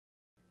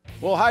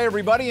Well, hi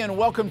everybody, and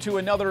welcome to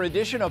another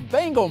edition of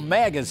Bengal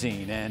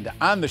Magazine. And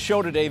on the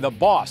show today, the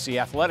boss, the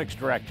athletics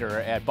director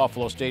at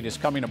Buffalo State, is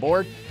coming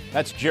aboard.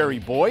 That's Jerry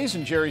Boys,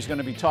 and Jerry's going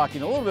to be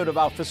talking a little bit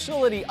about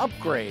facility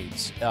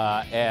upgrades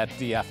at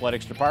the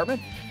athletics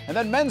department. And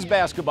then men's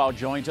basketball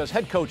joins us,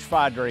 head coach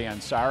Fajri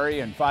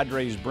Ansari, and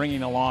Fajri is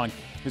bringing along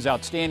his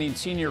outstanding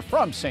senior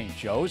from St.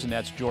 Joe's, and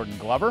that's Jordan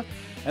Glover.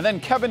 And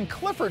then Kevin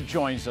Clifford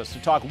joins us to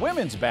talk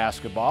women's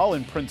basketball,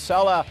 and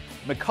Princella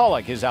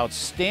McCullough, his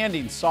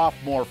outstanding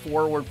sophomore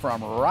forward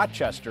from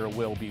Rochester,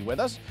 will be with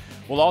us.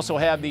 We'll also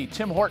have the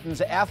Tim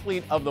Hortons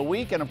Athlete of the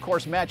Week, and of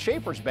course Matt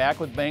Schaefer's back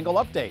with Bengal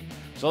Update.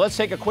 So let's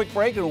take a quick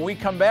break, and when we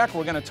come back,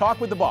 we're going to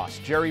talk with the boss,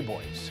 Jerry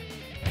Boys.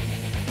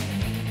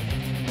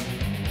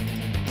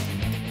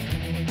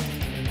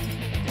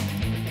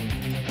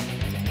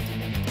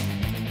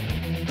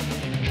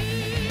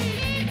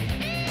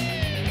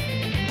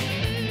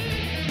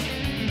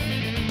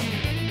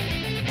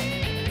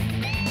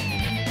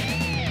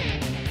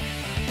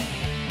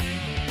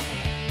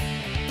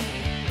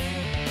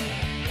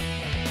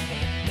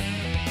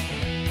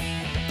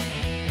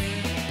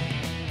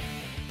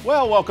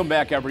 Well, welcome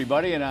back,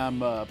 everybody, and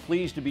I'm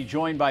pleased to be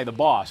joined by the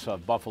boss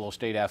of Buffalo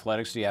State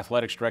Athletics, the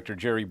athletics director,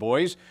 Jerry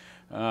Boys.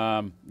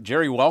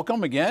 Jerry,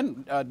 welcome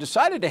again.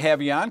 Decided to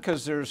have you on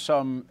because there's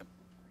some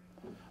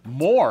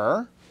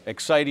more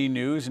exciting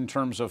news in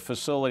terms of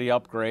facility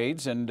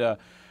upgrades, and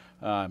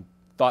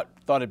thought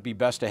it'd be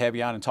best to have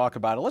you on and talk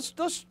about it.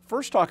 Let's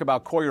first talk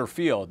about Koller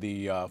Field,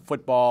 the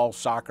football,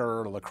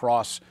 soccer,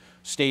 lacrosse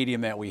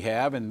stadium that we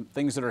have, and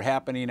things that are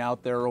happening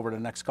out there over the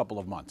next couple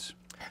of months.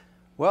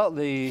 Well,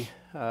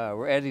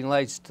 we're adding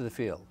lights to the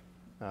field,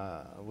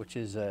 which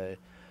is a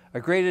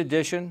great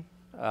addition,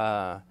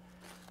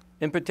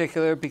 in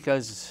particular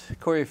because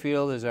Koller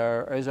Field is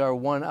our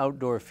one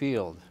outdoor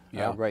field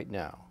right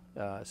now.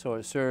 So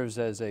it serves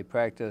as a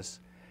practice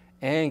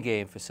and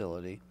game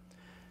facility.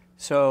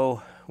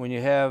 So when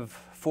you have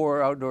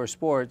 4 outdoor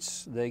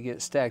sports, they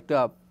get stacked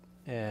up,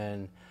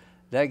 and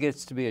that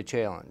gets to be a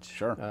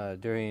challenge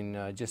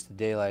during just the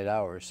daylight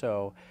hours.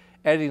 So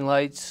adding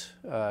lights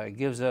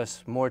gives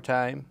us more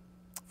time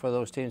for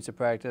those teams to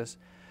practice.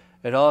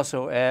 It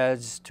also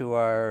adds to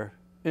our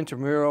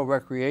intramural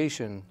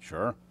recreation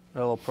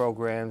little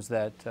programs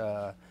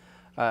that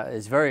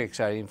is very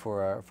exciting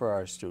for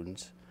our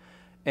students,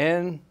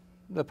 and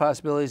the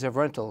possibilities of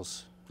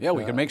rentals. Yeah,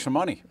 we can make some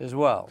money as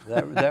well.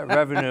 That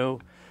revenue,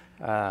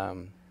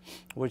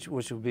 which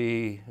would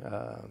be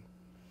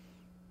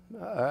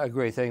a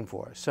great thing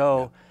for us.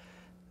 So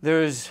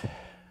there's.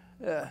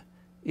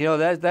 You know,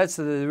 that's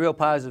the real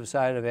positive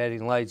side of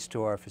adding lights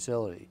to our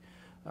facility.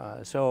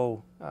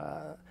 So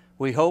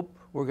we hope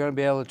we're going to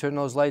be able to turn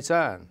those lights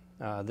on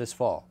this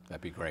fall.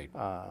 That'd be great.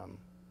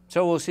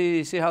 So we'll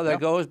see how that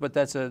goes, but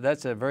that's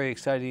a very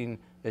exciting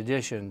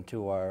addition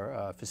to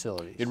our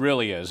facilities. It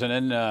really is.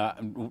 And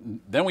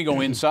then we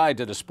go inside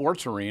to the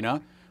sports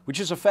arena,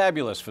 which is a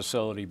fabulous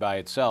facility by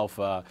itself.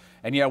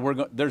 And yeah,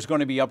 there's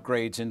going to be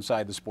upgrades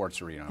inside the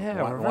sports arena.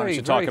 Yeah, we're very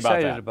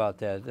excited about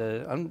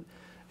that.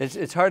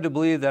 It's hard to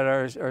believe that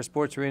our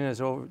sports arena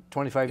is over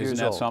 25 years old.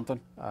 Isn't that something?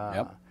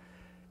 Yep.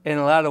 In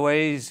a lot of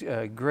ways,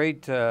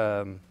 great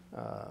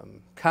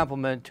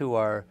compliment to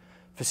our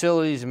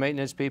facilities and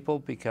maintenance people,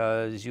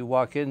 because you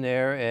walk in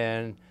there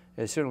and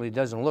it certainly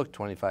doesn't look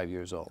 25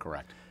 years old.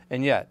 Correct.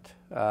 And yet,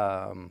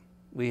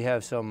 we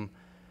have some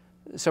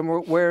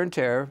wear and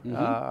tear.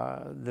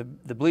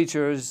 The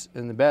bleachers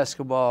in the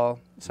basketball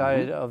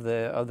side of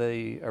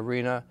the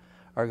arena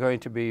are going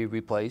to be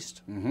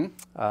replaced,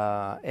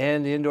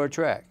 and the indoor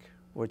track,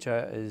 which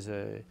is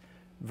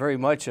very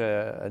much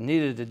a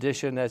needed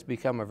addition. That's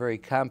become a very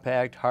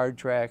compact, hard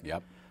track.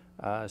 Yep.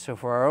 So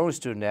for our own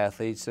student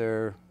athletes,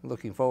 they're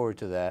looking forward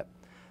to that.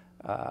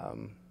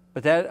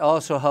 But that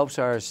also helps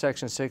our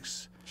Section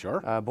 6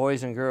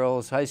 boys and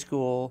girls high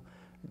school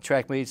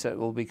track meets that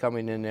will be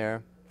coming in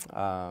there.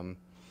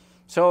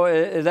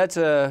 So that's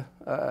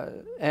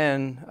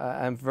and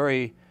I'm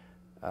very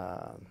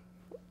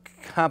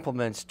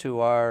compliments to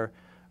our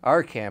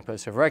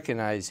campus of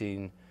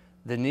recognizing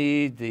the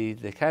need, the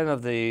kind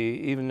of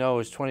even though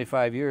it's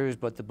 25 years,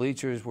 but the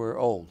bleachers were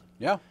old.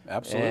 Yeah,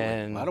 absolutely.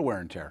 And a lot of wear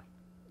and tear.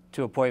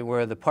 To a point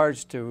where the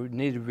parts to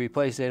need to be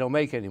replaced, they don't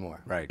make anymore.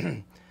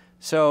 Right.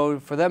 So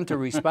for them to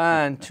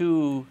respond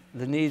to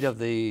the need of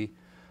the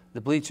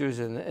bleachers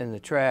and the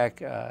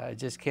track, I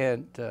just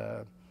can't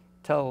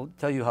tell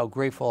you how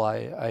grateful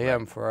I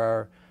am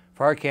for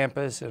our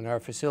campus and our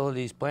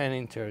facilities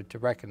planning to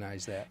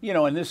recognize that. You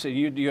know, and this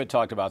you had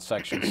talked about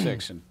Section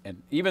 6,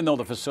 and even though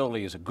the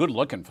facility is a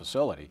good-looking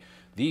facility,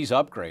 these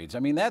upgrades, I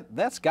mean,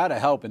 that's got to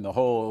help in the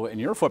whole,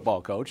 and you're a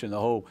football coach, in the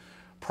whole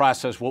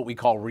process, what we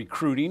call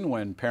recruiting,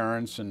 when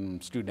parents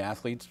and student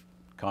athletes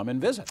come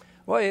and visit.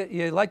 Well,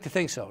 you'd like to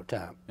think so,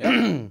 Tom.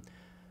 Yeah.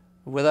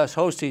 With us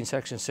hosting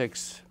Section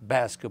 6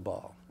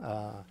 basketball,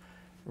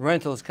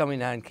 rentals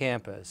coming on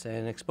campus,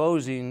 and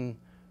exposing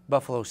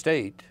Buffalo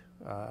State,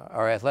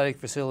 our athletic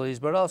facilities,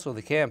 but also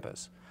the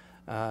campus,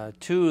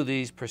 to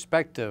these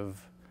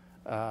prospective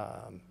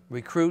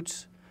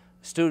recruits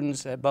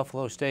students at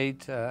Buffalo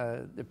State,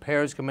 the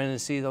parents come in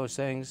and see those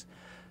things.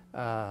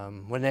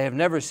 When they have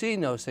never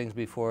seen those things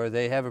before,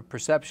 they have a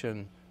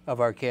perception of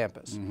our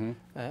campus.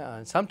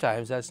 And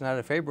sometimes that's not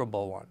a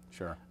favorable one.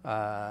 Sure.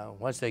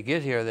 Once they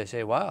get here, they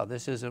say, wow,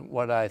 this isn't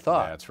what I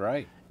thought. That's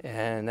right.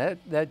 And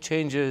that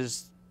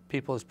changes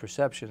people's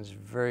perceptions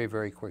very,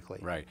 very quickly.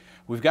 Right.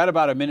 We've got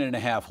about a minute and a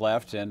half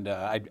left, and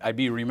I'd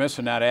be remiss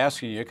in not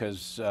asking you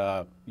because,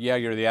 yeah,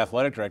 you're the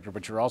athletic director,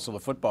 but you're also the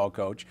football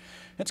coach.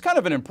 It's kind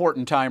of an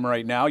important time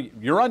right now.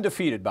 You're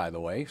undefeated, by the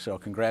way, so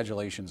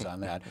congratulations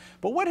on that.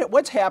 But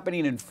what's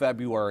happening in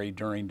February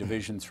during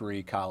Division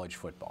III college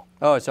football?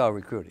 Oh, it's all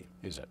recruiting.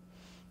 Is it?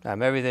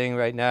 Everything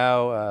right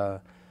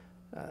now,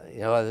 you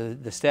know,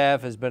 the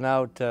staff has been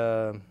out,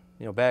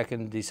 you know, back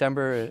in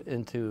December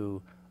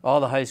into all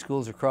the high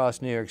schools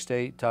across New York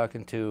State,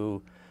 talking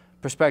to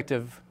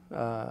prospective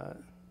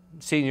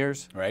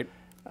seniors. Right.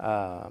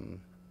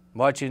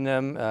 Watching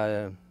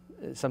them,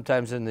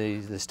 sometimes in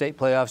the state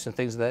playoffs and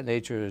things of that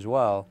nature as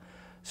well.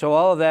 So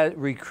all of that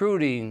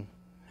recruiting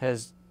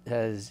has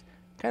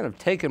kind of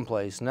taken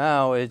place.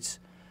 Now it's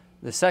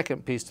the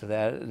second piece to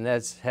that, and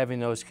that's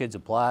having those kids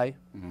apply,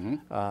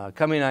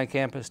 coming on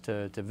campus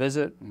to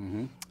visit,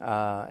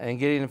 and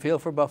getting a feel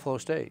for Buffalo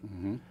State.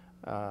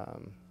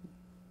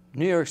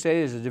 New York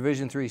State is a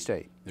Division III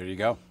state. There you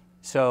go.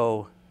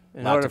 So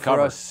in order for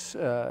us,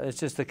 it's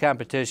just the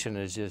competition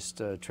is just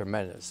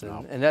tremendous,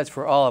 and that's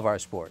for all of our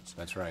sports.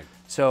 That's right.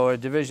 So a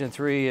Division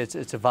III,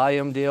 it's a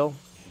volume deal.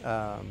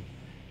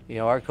 You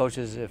know, our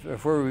coaches,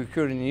 if we're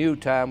recruiting you,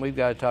 Tom, we've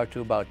got to talk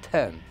to about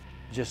 10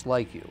 just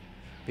like you,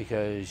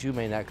 because you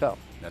may not come.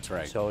 That's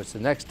right. So it's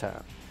the next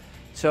time.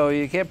 So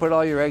you can't put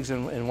all your eggs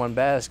in one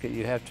basket.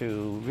 You have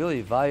to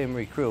really volume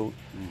recruit,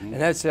 and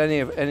that's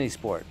any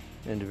sport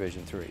in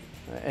Division III.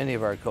 Any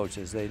of our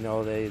coaches, they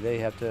know they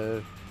have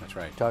to. That's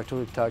right. Talk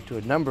to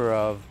a number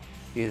of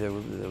either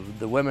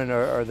the women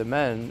or the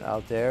men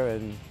out there,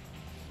 and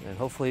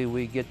hopefully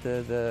we get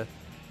the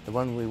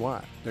one we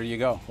want. There you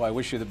go. Well, I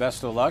wish you the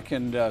best of luck,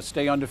 and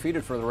stay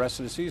undefeated for the rest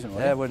of the season.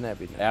 Yeah, wouldn't that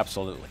be nice?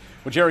 Absolutely.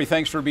 Well, Jerry,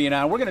 thanks for being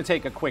on. We're going to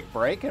take a quick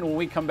break, and when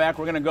we come back,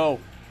 we're going to go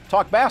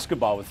talk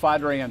basketball with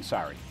Fajri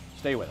Ansari.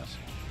 Stay with us.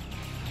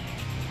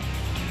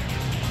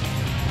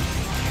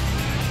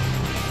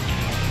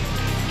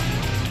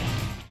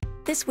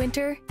 This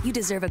winter, you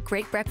deserve a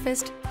great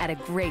breakfast at a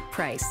great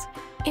price.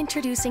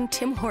 Introducing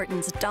Tim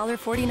Hortons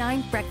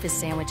 $1.49 breakfast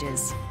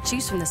sandwiches.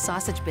 Choose from the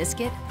sausage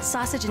biscuit,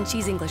 sausage and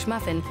cheese English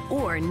muffin,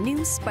 or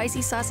new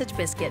spicy sausage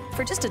biscuit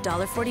for just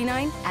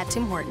 $1.49 at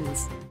Tim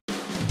Hortons.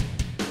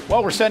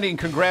 Well, we're sending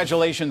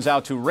congratulations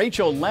out to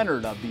Rachel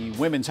Leonard of the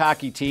women's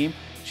hockey team.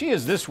 She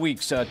is this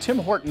week's Tim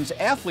Hortons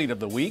Athlete of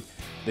the Week.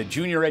 The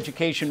junior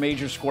education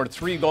major scored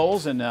 3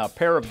 goals in a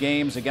pair of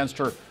games against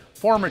her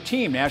former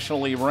team,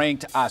 nationally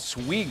ranked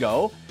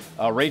Oswego.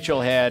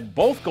 Rachel had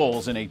both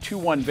goals in a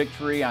 2-1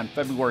 victory on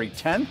February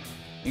 10th,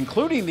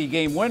 including the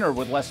game winner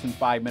with less than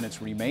 5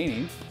 minutes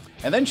remaining.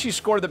 And then she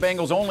scored the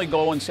Bengals' only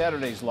goal in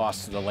Saturday's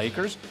loss to the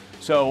Lakers.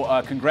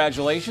 So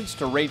congratulations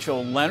to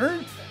Rachel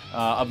Leonard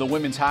of the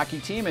women's hockey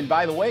team. And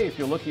by the way, if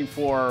you're looking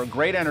for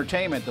great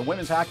entertainment, the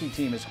women's hockey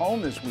team is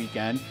home this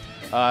weekend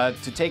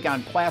to take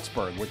on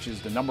Plattsburgh, which is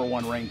the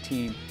 #1 ranked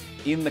team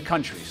in the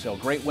country. So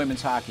great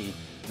women's hockey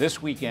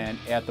this weekend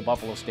at the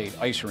Buffalo State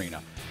Ice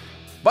Arena.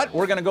 But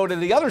we're going to go to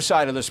the other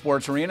side of the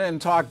sports arena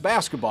and talk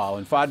basketball.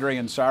 And Fajri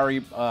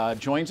Ansari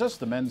joins us,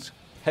 the men's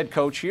head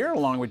coach here,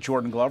 along with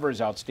Jordan Glover,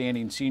 his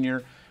outstanding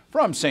senior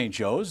from St.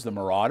 Joe's, the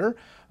Marauder.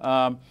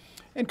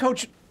 And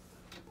Coach,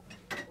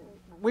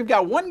 we've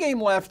got 1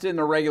 game left in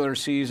the regular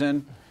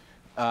season.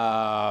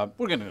 We're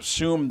going to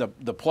assume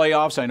the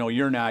playoffs. I know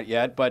you're not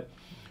yet. But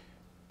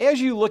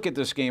as you look at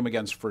this game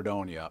against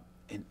Fredonia,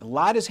 and a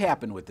lot has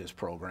happened with this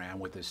program,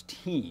 with this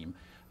team.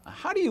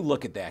 How do you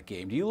look at that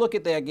game? Do you look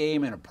at that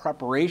game in a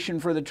preparation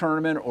for the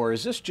tournament, or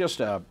is this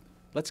just a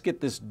let's get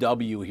this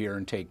W here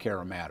and take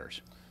care of matters?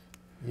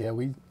 Yeah,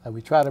 we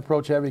try to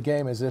approach every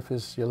game as if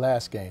it's your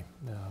last game,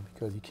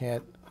 because you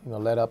can't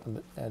let up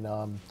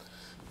and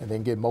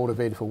then get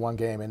motivated for one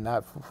game and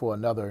not for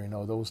another.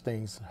 Those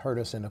things hurt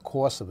us in the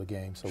course of a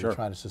game, so we're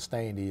trying to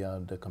sustain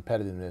the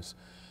competitiveness,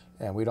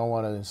 and we don't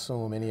want to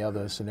assume any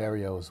other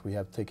scenarios. We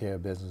have to take care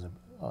of business. And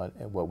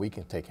what we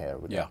can take care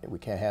of. We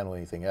can't handle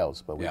anything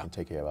else, but we can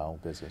take care of our own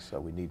business,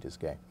 so we need this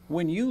game.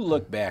 When you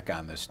look back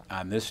on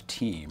this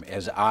team,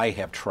 as I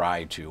have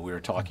tried to, we were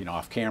talking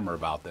off camera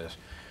about this,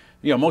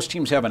 most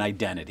teams have an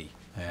identity.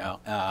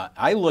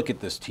 I look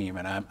at this team,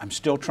 and I'm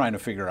still trying to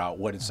figure out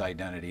what its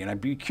identity, and I'd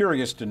be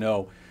curious to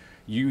know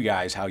you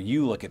guys, how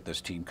you look at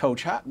this team.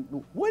 Coach,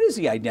 what is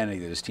the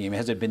identity of this team?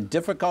 Has it been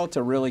difficult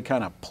to really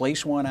kind of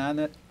place one on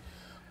it?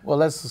 Well,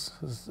 that's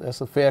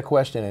a fair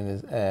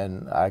question,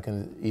 and I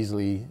can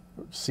easily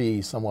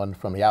see someone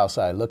from the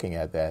outside looking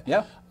at that.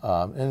 Yeah.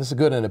 And it's a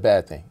good and a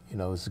bad thing.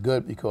 It's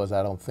good because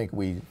I don't think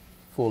we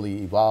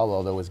fully evolved,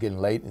 although it's getting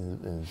late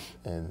in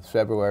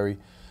February.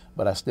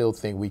 but I still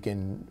think we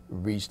can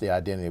reach the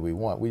identity we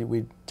want.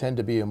 We tend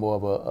to be more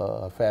of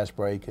a fast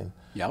break and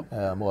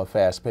more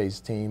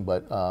fast-paced team,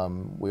 but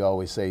we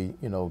always say,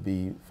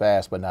 be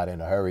fast but not in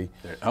a hurry.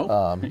 There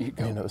you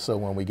go. So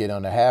when we get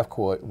on the half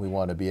court, we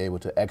want to be able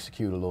to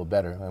execute a little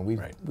better, and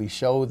we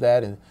showed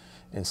that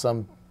in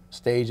some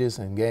stages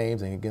and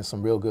games and against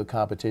some real good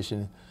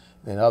competition.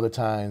 And other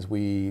times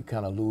we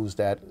kind of lose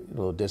that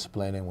little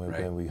discipline and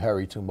when we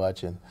hurry too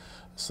much, and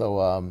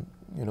so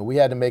we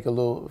had to make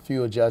a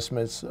few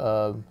adjustments.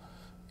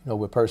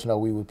 With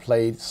personnel, we would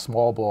play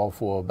small ball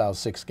for about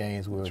 6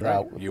 games. We were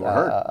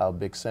without our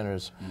big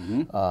centers.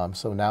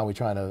 So now we're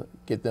trying to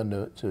get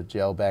them to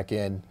gel back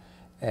in.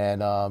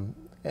 And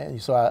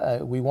so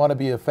we want to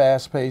be a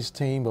fast-paced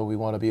team, but we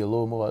want to be a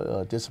little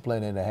more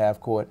disciplined in the half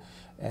court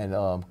and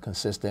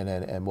consistent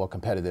and more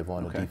competitive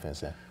on the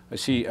defense end. I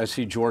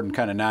see Jordan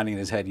kind of nodding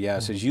his head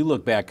yes. As you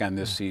look back on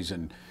this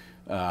season,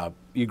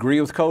 you agree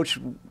with Coach?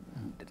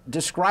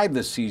 Describe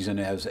this season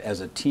as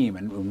a team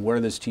and where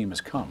this team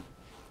has come.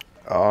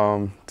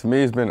 To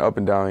me, it's been up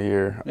and down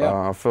here.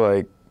 Yeah. I feel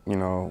like,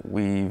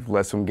 we've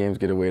let some games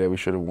get away that we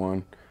should have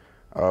won.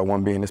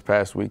 One being this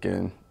past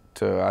weekend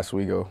to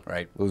Oswego.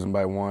 Right. Losing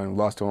by 1.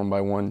 Lost to them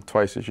by 1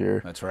 twice this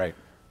year. That's right.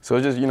 So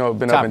it's just, been up and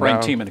down.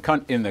 Top-ranked team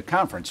in the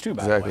conference, too,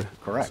 by the way.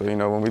 Correct. So,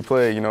 when we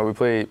play,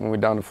 when we're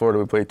down in Florida,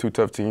 we play 2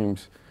 tough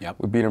teams. Yep.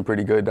 We beat them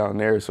pretty good down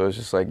there. So it's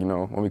just like,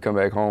 when we come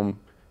back home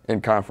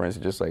in conference,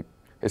 it's just like,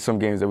 it's some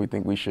games that we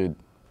think we should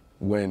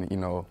win,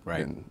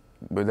 Right.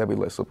 But that we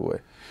let slip away.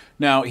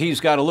 Now, he's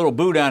got a little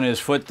boot on his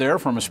foot there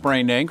from a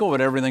sprained ankle, but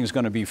everything's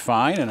going to be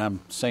fine, and I'm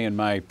saying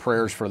my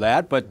prayers for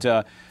that. But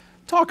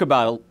talk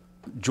about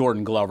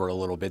Jordan Glover a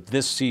little bit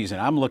this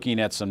season. I'm looking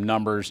at some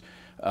numbers.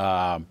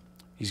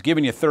 He's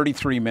giving you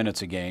 33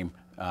 minutes a game.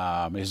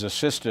 His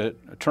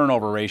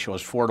assist-to-turnover ratio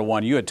is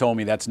 4-to-1. You had told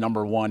me that's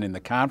 #1 in the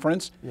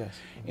conference. Yes.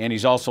 And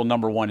he's also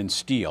 #1 in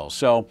steals.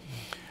 So,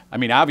 I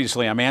mean,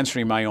 obviously I'm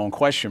answering my own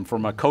question.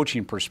 From a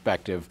coaching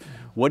perspective,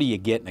 what do you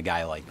get in a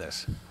guy like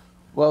this?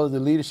 Well, the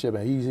leadership,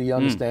 he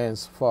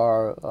understands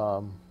far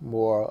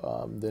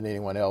more than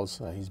anyone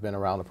else. He's been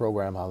around the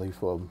program, Holly,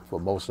 for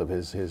most of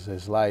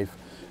his life.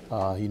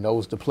 He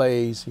knows the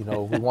plays. We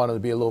wanted to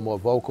be a little more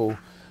vocal.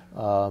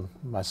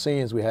 My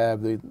seniors we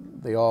have,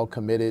 they all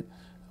committed,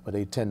 but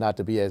they tend not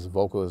to be as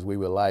vocal as we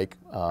would like.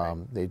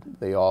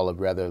 They all would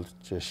rather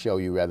just show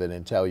you rather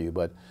than tell you.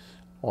 But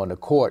on the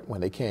court, when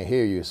they can't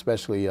hear you,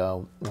 especially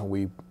when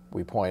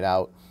we point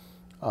out,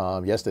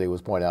 yesterday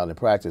was pointed out in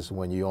practice,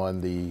 when you're on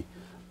the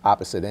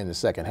opposite end of the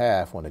second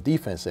half, on the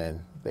defense end,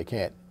 they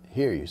can't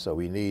hear you. So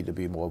we need to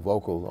be more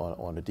vocal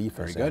on the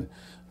defense Very end. good.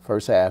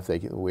 First half,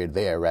 we're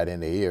there right in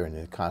their ear and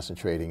they're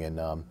concentrating,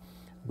 and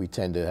we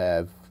tend to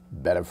have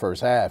better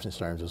first halves in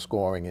terms of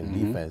scoring and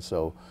defense.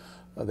 So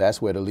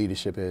that's where the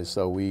leadership is.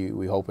 So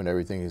we hoping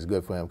everything is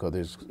good for him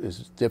because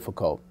it's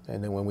difficult.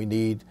 And then when we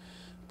need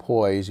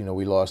poise,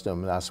 we lost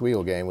him in our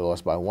Oswego game. We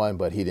lost by 1,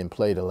 but he didn't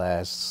play the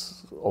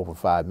last over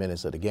 5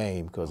 minutes of the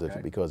game because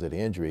of the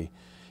injury.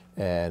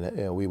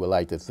 And we would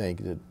like to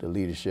think that the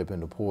leadership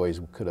and the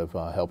poise could have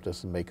helped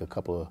us to make a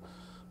couple of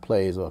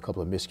plays or a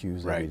couple of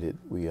miscues that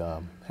we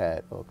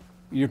had.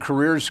 Your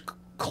career's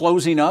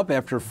closing up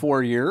after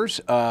 4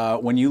 years.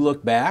 When you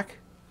look back,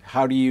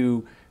 how do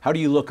you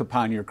look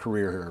upon your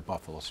career here at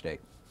Buffalo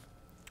State?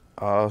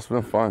 It's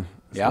been fun.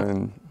 It's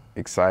been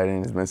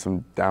exciting. There's been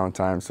some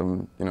downtime,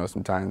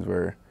 some times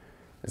where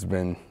it's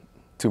been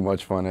too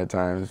much fun at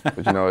times. But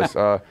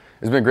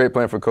it's been great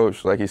playing for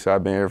Coach. Like he said,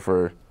 I've been here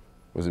for,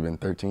 what's it been,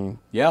 13?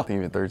 Yeah. I think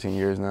even 13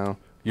 years now.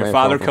 Your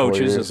father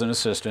coaches as an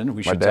assistant.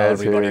 We should tell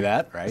everybody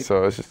that, right?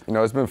 So it's just,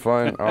 it's been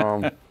fun.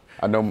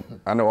 I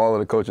know all of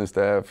the coaching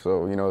staff,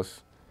 so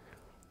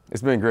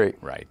it's been great.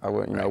 Right. I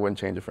wouldn't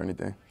change it for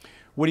anything.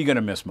 What are you going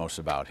to miss most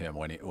about him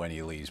when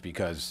he leaves?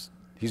 Because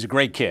he's a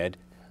great kid,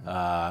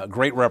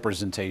 great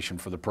representation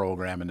for the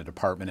program and the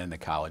department and the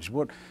college.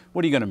 What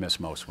are you going to miss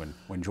most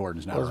when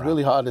Jordan's not around? It's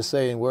really hard to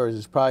say in words.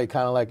 It's probably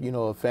kind of like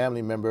a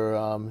family member,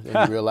 and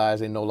you realize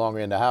they're no longer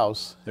in the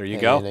house. There you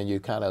go. And then you're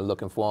kind of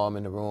looking for them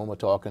in the room or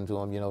talking to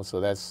them. So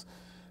that's,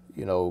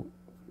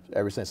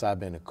 ever since I've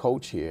been a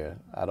coach here,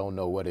 I don't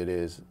know what it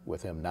is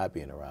with him not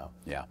being around.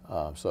 Yeah.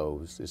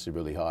 So it's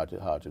really hard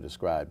to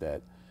describe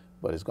that,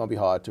 but it's going to be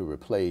hard to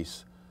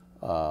replace.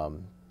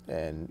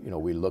 And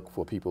we look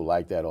for people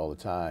like that all the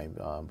time,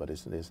 but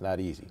it's not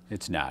easy.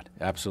 It's not,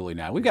 absolutely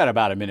not. We've got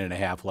about a minute and a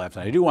half left,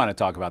 and I do want to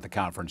talk about the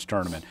conference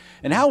tournament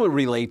and how it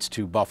relates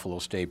to Buffalo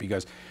State,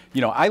 because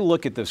I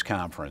look at this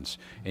conference,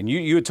 and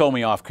you had told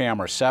me off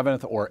camera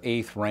 7th or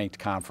 8th ranked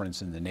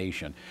conference in the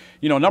nation.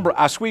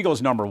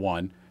 Oswego's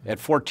 #1 at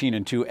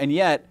 14-2, and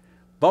yet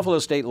Buffalo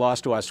State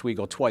lost to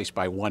Oswego twice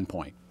by 1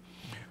 point.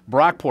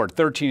 Brockport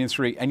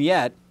 13-3, and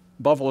yet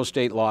Buffalo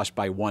State lost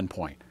by 1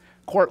 point.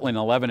 Cortland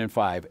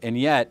 11-5, and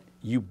yet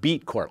you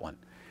beat Cortland.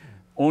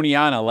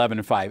 Oneonta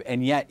 11-5,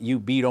 and yet you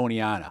beat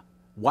Oneonta.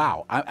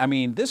 Wow. I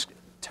mean,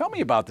 tell me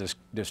about this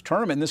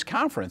tournament, this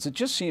conference. It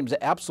just seems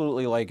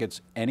absolutely like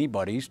it's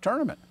anybody's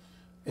tournament.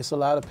 It's a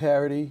lot of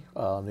parity.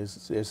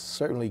 There's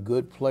certainly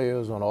good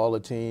players on all the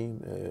team,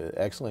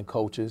 excellent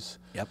coaches.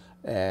 Yep.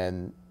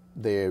 And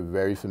they're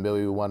very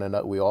familiar with one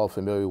another. We're all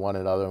familiar with one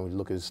another, and we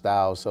look at the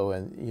style. So,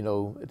 and you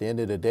know, at the end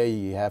of the day,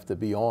 you have to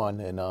be on,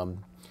 and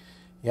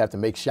you have to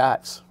make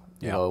shots.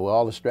 You know, with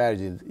all the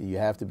strategies, you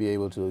have to be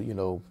able to, you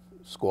know,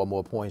 score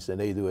more points than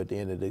they do at the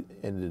end of the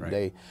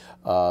day.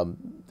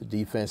 The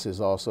defense is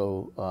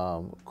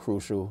also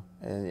crucial,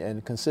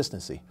 and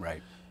consistency.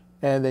 Right.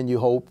 And then you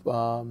hope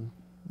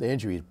the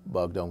injury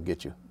bug don't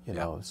get you. You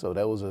know, so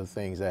those are the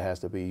things that has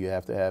to be. You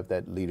have to have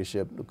that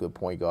leadership, a good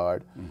point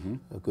guard,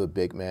 a good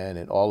big man,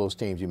 and all those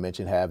teams you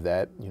mentioned have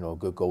that. You know, a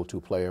good go-to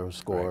player or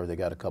scorer. They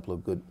got a couple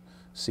of good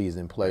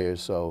seasoned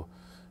players. So,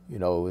 you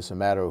know, it's a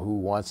matter of who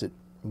wants it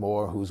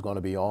more, who's going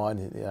to be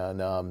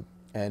on,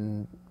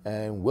 and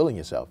willing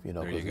yourself. You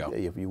know, there you go.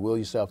 If you will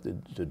yourself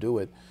to do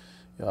it,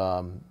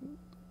 I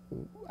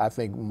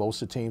think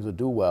most of the teams will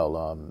do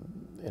well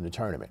in the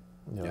tournament.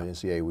 You know, the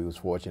NCAA, we was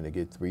fortunate to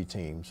get 3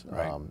 teams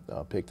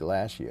picked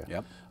last year.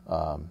 Yep.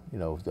 You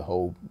know, the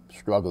whole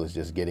struggle is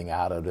just getting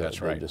out of the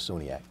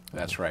SUNYAC.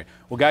 That's right.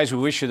 Well, guys, we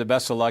wish you the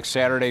best of luck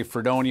Saturday.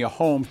 Fredonia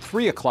home,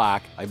 3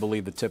 o'clock, I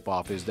believe the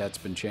tip-off is. That's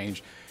been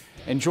changed.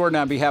 And Jordan,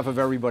 on behalf of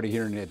everybody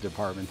here in the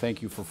department,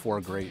 thank you for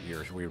 4 great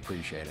years. We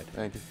appreciate it.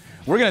 Thank you.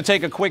 We're going to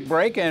take a quick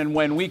break, and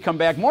when we come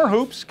back, more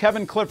hoops.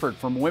 Kevin Clifford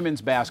from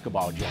women's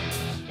basketball joins us.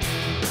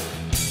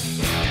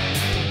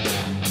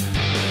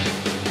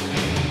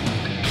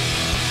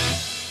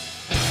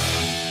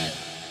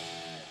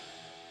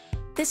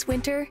 This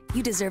winter,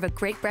 you deserve a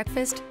great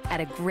breakfast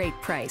at a great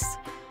price.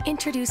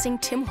 Introducing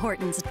Tim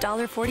Hortons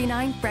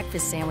 $1.49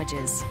 breakfast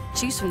sandwiches.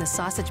 Choose from the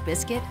sausage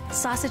biscuit,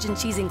 sausage and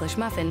cheese English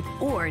muffin,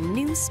 or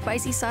new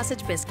spicy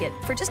sausage biscuit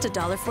for just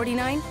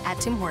 $1.49 at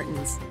Tim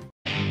Hortons.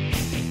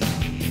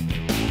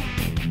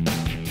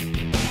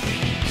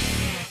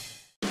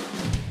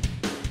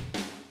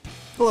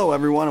 Hello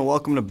everyone and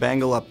welcome to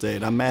Bengal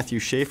Update. I'm Matthew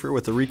Schaefer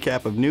with a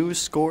recap of news,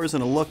 scores,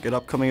 and a look at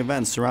upcoming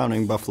events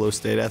surrounding Buffalo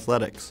State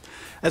athletics.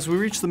 As we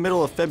reach the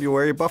middle of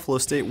February, Buffalo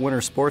State winter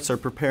sports are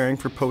preparing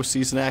for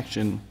postseason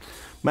action.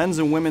 Men's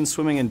and women's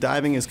swimming and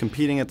diving is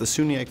competing at the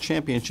SUNYAC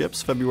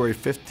Championships February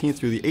 15th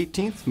through the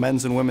 18th.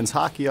 Men's and women's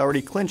hockey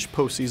already clinched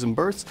postseason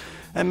berths,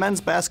 and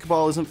men's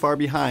basketball isn't far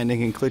behind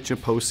and can clinch a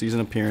postseason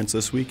appearance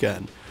this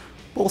weekend.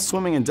 Both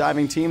swimming and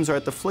diving teams are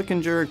at the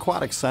Flickinger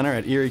Aquatic Center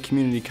at Erie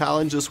Community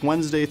College this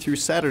Wednesday through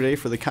Saturday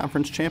for the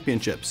conference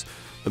championships.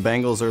 The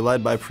Bengals are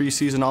led by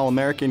preseason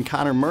All-American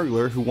Connor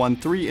Mergler, who won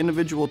 3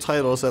 individual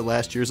titles at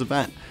last year's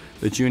event.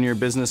 The junior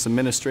business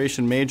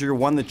administration major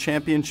won the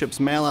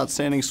championship's male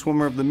outstanding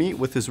swimmer of the meet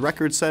with his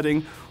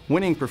record-setting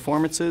winning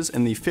performances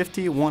in the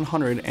 50,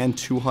 100, and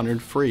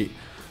 200 free.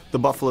 The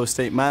Buffalo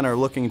State men are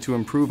looking to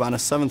improve on a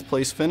 7th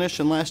place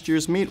finish in last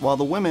year's meet, while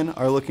the women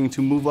are looking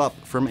to move up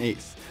from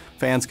 8th.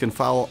 Fans can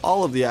follow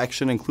all of the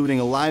action, including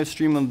a live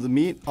stream of the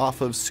meet,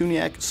 off of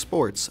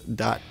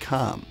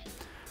SUNYACsports.com.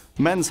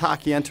 Men's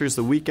hockey enters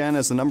the weekend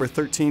as the number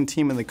 13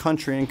 team in the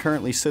country and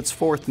currently sits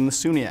 4th in the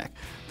SUNYAC.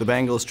 The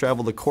Bengals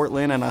travel to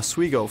Cortland and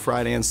Oswego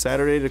Friday and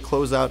Saturday to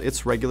close out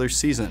its regular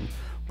season.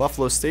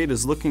 Buffalo State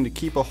is looking to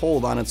keep a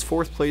hold on its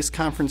 4th place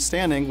conference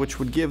standing, which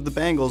would give the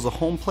Bengals a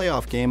home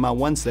playoff game on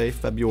Wednesday,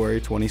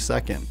 February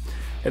 22nd.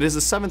 It is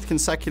the 7th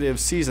consecutive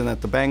season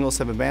that the Bengals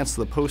have advanced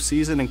to the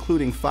postseason,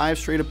 including 5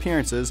 straight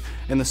appearances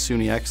in the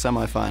SUNYAC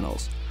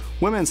semifinals.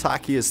 Women's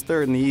hockey is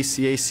 3rd in the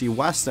ECAC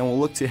West and will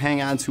look to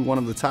hang on to one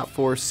of the top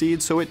 4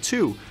 seeds, so it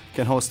too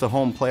can host a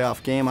home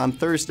playoff game on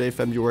Thursday,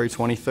 February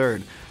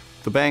 23rd.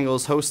 The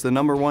Bengals host the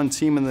number 1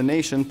 team in the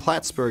nation,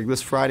 Plattsburgh,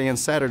 this Friday and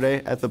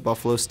Saturday at the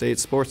Buffalo State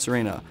Sports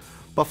Arena.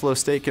 Buffalo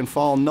State can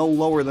fall no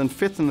lower than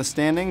 5th in the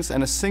standings,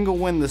 and a single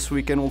win this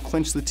weekend will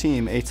clinch the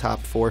team a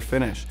top 4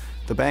 finish.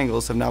 The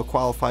Bengals have now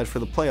qualified for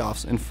the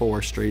playoffs in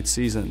 4 straight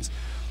seasons.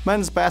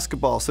 Men's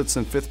basketball sits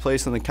in 5th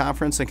place in the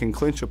conference and can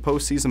clinch a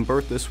postseason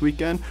berth this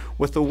weekend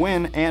with a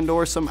win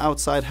and/or some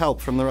outside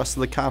help from the rest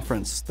of the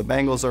conference. The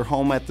Bengals are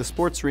home at the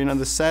Sports Arena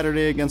this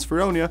Saturday against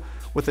Fredonia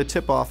with a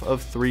tip-off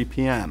of 3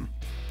 p.m.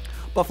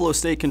 Buffalo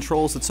State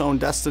controls its own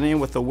destiny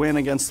with a win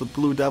against the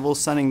Blue Devils,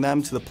 sending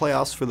them to the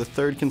playoffs for the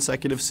 3rd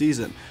consecutive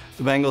season.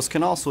 The Bengals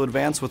can also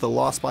advance with a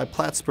loss by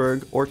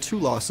Plattsburgh or 2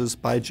 losses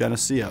by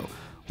Geneseo.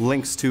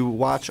 Links to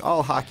watch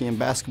all hockey and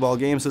basketball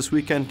games this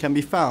weekend can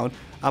be found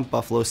on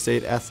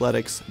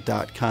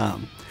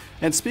BuffaloStateAthletics.com.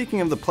 And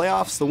speaking of the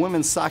playoffs, the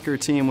women's soccer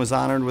team was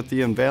honored with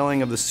the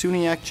unveiling of the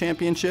SUNYAC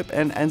Championship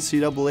and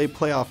NCAA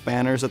playoff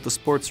banners at the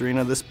Sports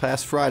Arena this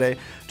past Friday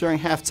during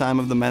halftime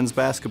of the men's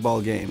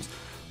basketball games.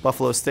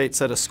 Buffalo State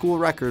set a school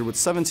record with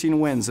 17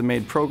 wins and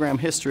made program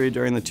history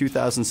during the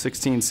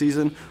 2016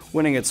 season,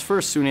 winning its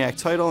first SUNYAC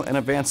title and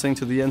advancing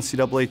to the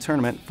NCAA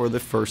tournament for the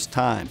first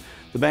time.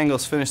 The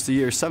Bengals finished the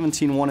year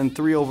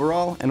 17-1-3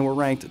 overall and were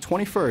ranked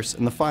 21st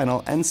in the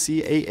final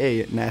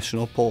NCAA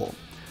national poll.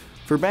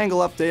 For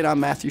Bengal Update,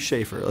 I'm Matthew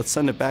Schaefer. Let's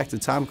send it back to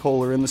Tom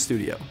Koller in the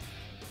studio.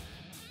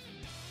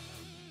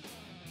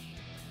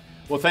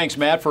 Well, thanks,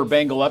 Matt, for a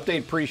Bengal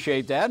Update.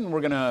 Appreciate that. And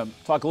we're going to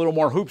talk a little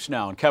more hoops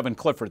now. And Kevin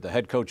Clifford, the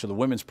head coach of the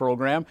women's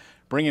program,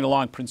 bringing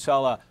along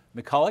Princella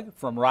McCullough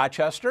from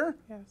Rochester.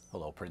 Yes.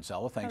 Hello,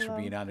 Princella. Thanks Hello.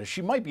 for being on this.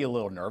 She might be a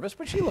little nervous,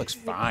 but she looks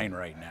fine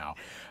right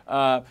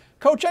now.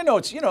 Coach, I know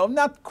it's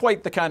not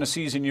quite the kind of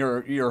season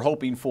you're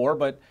hoping for,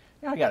 but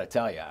I got to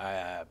tell you,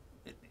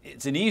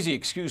 it's an easy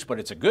excuse, but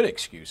it's a good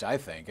excuse, I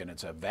think, and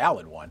it's a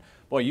valid one.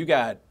 Boy, you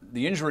got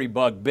the injury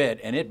bug bit,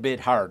 and it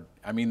bit hard.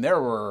 I mean, there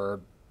were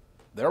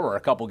a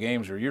couple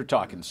games where you're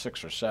talking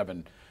 6 or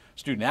 7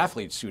 student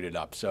athletes suited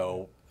up.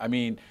 So, I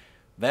mean,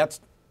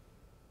 that's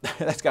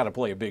got to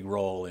play a big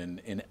role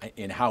in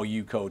how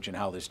you coach and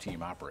how this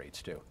team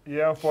operates too.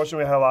 Yeah,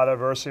 unfortunately, we had a lot of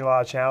adversity, a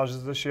lot of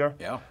challenges this year.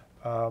 Yeah.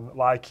 A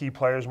lot of key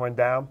players went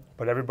down,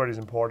 but everybody's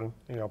important.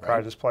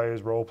 Practice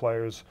players, role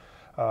players.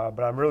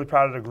 But I'm really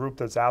proud of the group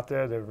that's out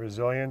there. They're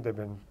resilient. They've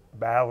been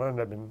battling.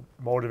 They've been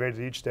motivated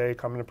each day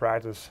coming to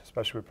practice,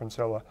 especially with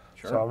Princella.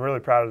 Sure. So I'm really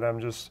proud of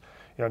them. Just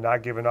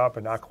not giving up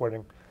and not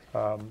quitting.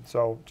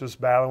 So just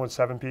battling with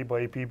 7 people,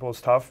 8 people is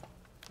tough.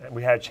 And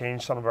we had to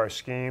change some of our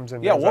schemes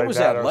and Yeah, things what like was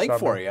that that like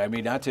for you? I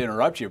mean, not to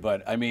interrupt you,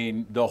 but I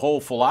mean, the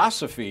whole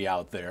philosophy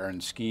out there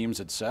and schemes,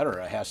 et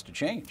cetera, has to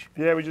change.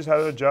 Yeah, we just had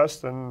to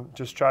adjust and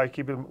just try to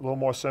keep it a little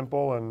more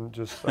simple and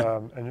just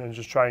and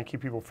just try and keep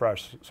people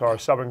fresh. So our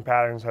subbing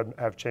patterns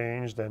have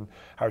changed, and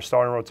our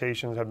starting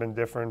rotations have been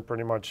different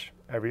pretty much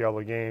every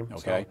other game.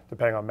 Okay. So,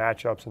 depending on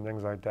matchups and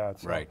things like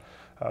that. So, Right.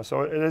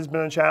 So it has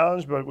been a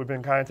challenge, but we've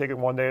been kind of taking it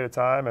one day at a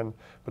time.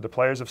 But the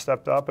players have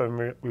stepped up,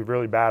 and we've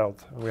really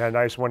battled. We had a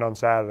nice win on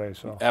Saturday.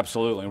 So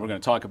Absolutely, and we're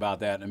going to talk about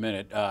that in a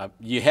minute.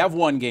 You have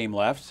one game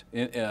left,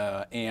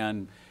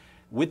 and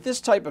with this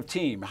type of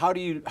team, how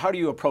do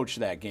you approach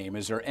that game?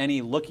 Is there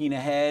any looking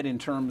ahead in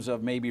terms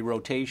of maybe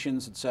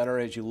rotations, et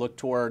cetera, as you look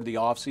toward the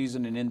off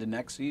season and into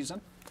next season?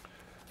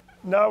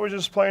 No, we're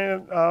just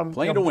playing.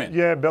 Playing to win.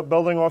 Yeah,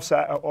 building off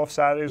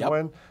Saturday's Yep.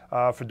 win.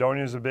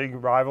 Fredonia is a big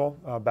rival,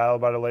 battled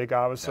by the lake,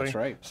 obviously. That's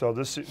right. So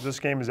this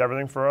game is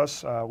everything for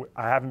us. I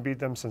haven't beat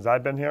them since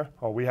I've been here,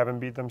 or we haven't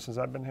beat them since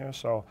I've been here.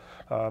 So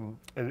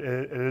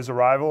it is a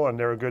rival, and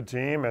they're a good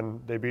team, and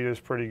they beat us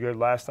pretty good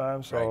last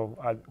time. So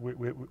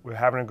we're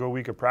having a good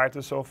week of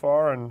practice so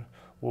far, and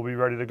we'll be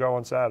ready to go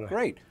on Saturday.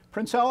 Great,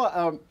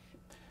 Princella.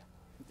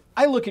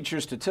 I look at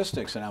your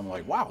statistics and I'm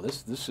like, wow,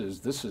 this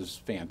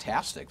is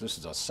fantastic. This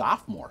is a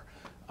sophomore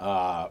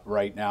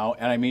right now,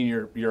 and I mean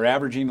you're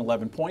averaging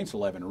 11 points,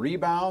 11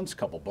 rebounds, a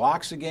couple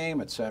blocks a game,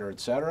 et cetera,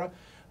 et cetera.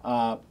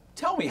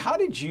 Tell me, how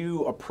did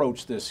you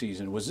approach this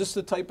season? Was this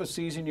the type of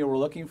season you were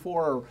looking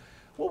for, or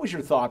what was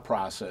your thought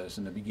process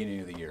in the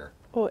beginning of the year?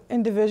 Well,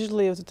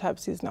 individually, it was the type of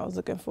season I was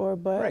looking for,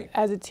 but Right.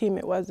 as a team,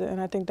 it wasn't,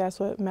 and I think that's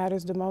what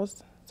matters the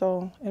most.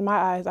 So in my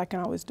eyes, I can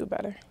always do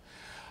better.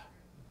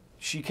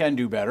 She can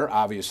do better,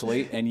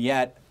 obviously, and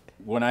yet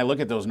when I look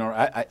at those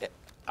numbers,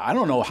 I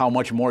don't know how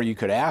much more you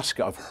could ask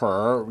of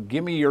her.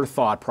 Give me your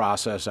thought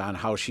process on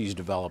how she's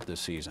developed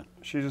this season.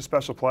 She's a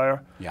special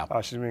player. Yeah.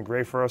 She's been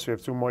great for us. We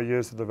have 2 more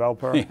years to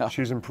develop her. Yeah.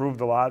 She's improved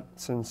a lot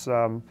since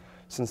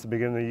the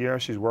beginning of the year.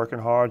 She's working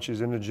hard.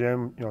 She's in the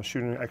gym,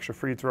 shooting extra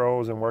free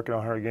throws and working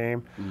on her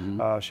game.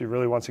 Mm-hmm. She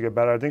really wants to get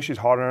better. I think she's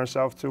hard on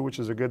herself too, which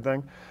is a good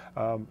thing.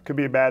 Could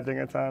be a bad thing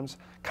at times.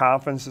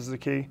 Confidence is the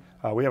key.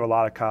 We have a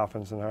lot of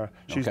confidence in her.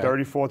 She's Okay.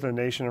 34th in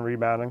the nation in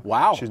rebounding.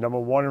 Wow. She's number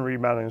 1 in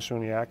rebounding in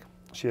SUNYAC.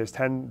 She has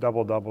 10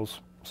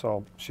 double-doubles.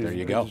 So she's, There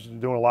you go. she's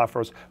doing a lot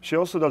for us. She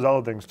also does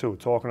other things too,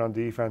 talking on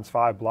defense,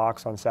 5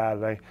 blocks on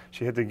Saturday.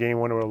 She hit the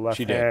game winner with a left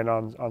She did. hand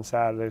on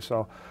Saturday.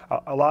 So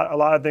a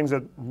lot of things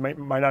that might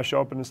not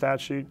show up in the stat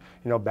sheet.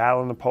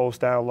 Battling the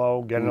post down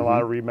low, getting a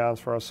lot of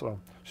rebounds for us. So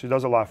she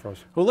does a lot for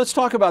us. Well, let's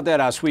talk about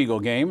that Oswego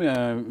game.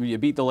 You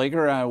beat the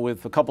Laker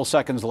with a couple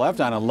seconds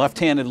left on a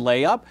left-handed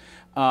layup.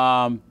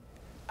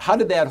 How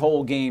did that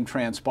whole game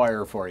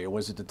transpire for you?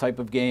 Was it the type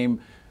of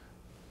game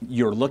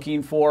you're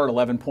looking for,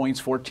 11 points,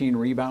 14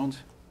 rebounds?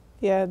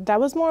 Yeah, that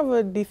was more of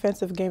a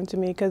defensive game to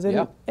me because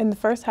in the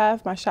first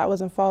half, my shot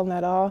wasn't falling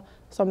at all.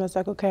 So I'm just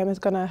like, okay, I'm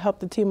just going to help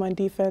the team on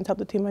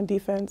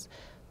defense.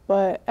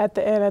 But at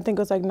the end, I think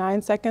it was like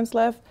 9 seconds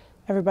left.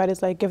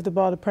 Everybody's like, give the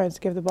ball to Prince,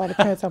 give the ball to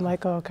Prince. I'm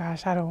like, oh,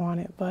 gosh, I don't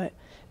want it. But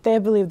they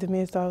believed in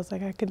me, so I was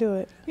like, I could do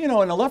it. And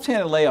a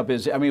left-handed layup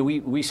is, I mean,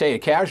 we say it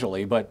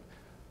casually, but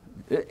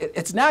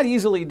it's not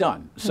easily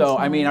done. So,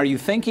 I mean, are you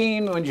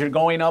thinking when you're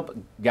going up,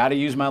 got to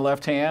use my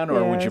left hand,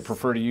 or would you Yes.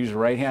 prefer to use the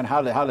right hand?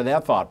 How did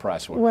that thought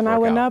process work? When I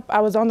went out? up, I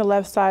was on the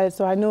left side,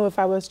 so I knew if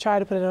I was trying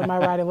to put it on my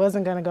right, it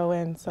wasn't going to go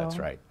in. So That's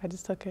right. I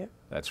just took it.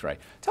 That's right.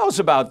 Tell us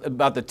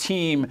about the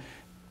team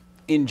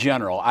in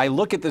general. I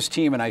look at this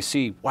team and I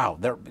see, wow,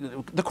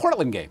 the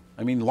Cortland game.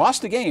 I mean,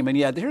 lost the game, and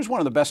yet here's one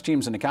of the best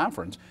teams in the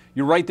conference.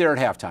 You're right there at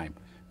halftime,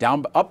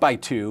 up by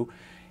 2.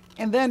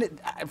 And then,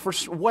 for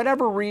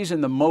whatever reason,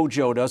 the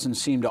mojo doesn't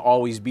seem to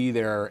always be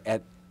there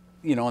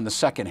in the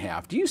second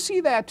half. Do you see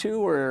that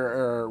too,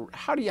 or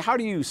how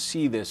do you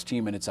see this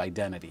team and its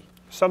identity?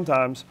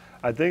 sometimes.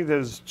 I think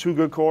there's 2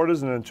 good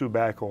quarters and then 2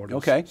 bad quarters.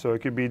 Okay. So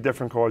it could be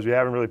different quarters. We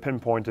haven't really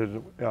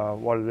pinpointed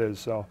what it is.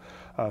 So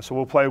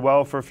we'll play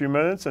well for a few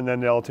minutes, and then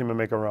the other team will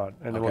make a run,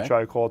 and then we'll try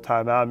to call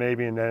timeout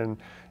maybe, and then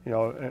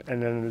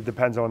and then it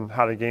depends on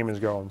how the game is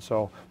going.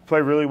 So we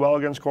played really well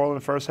against Cortland in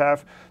the first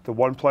half. The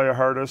one player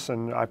hurt us,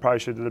 and I probably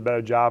should have did a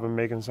better job in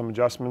making some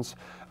adjustments.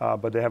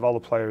 But they have other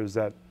players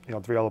that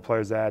 3 other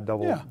players that had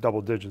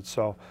double digits.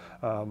 So.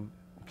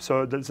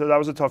 So that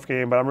was a tough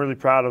game, but I'm really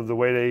proud of the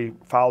way they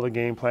follow the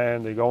game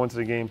plan. They go into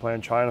the game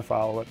plan trying to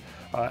follow it.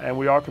 And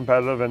we are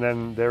competitive, and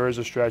then there is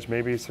a stretch.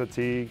 Maybe it's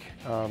fatigue,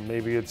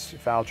 maybe it's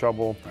foul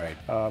trouble. Right.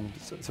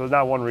 So it's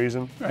not one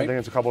reason. Right. I think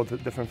it's a couple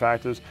of different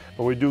factors.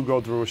 But we do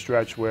go through a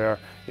stretch where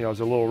it's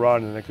a little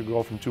run, and it could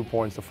go from 2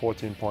 points to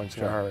 14 points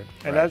in a hurry.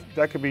 And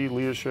that could be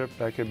leadership.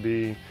 That could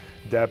be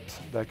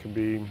depth. That could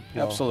be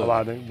a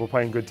lot of things. We're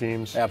playing good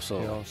teams.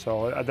 Absolutely.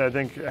 So I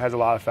think it has a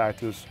lot of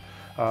factors.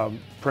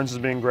 Prince is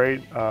being great.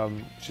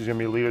 She's going to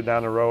be a leader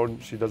down the road.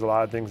 She does a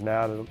lot of things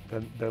now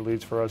that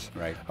leads for us.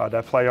 Right.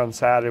 That play on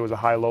Saturday was a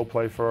high-low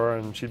play for her,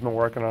 and she's been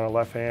working on her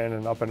left hand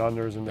and up and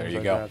unders and things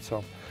like that.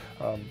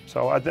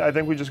 So I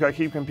think we just got to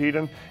keep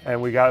competing,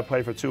 and we got to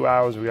play for 2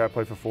 hours. We got to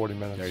play for 40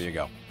 minutes. There you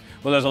go.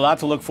 Well, there's a lot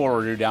to look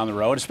forward to down the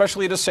road,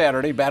 especially this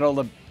Saturday, Battle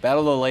of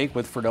the Lake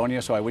with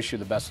Fredonia. So I wish you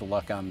the best of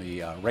luck on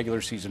the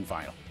regular season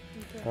final.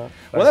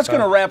 Well, that's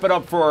going to wrap it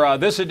up for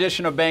this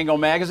edition of Bengal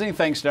Magazine.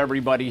 Thanks to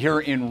everybody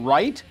here in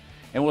Wright,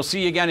 and we'll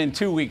see you again in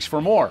 2 weeks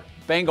for more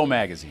Bengal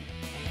Magazine.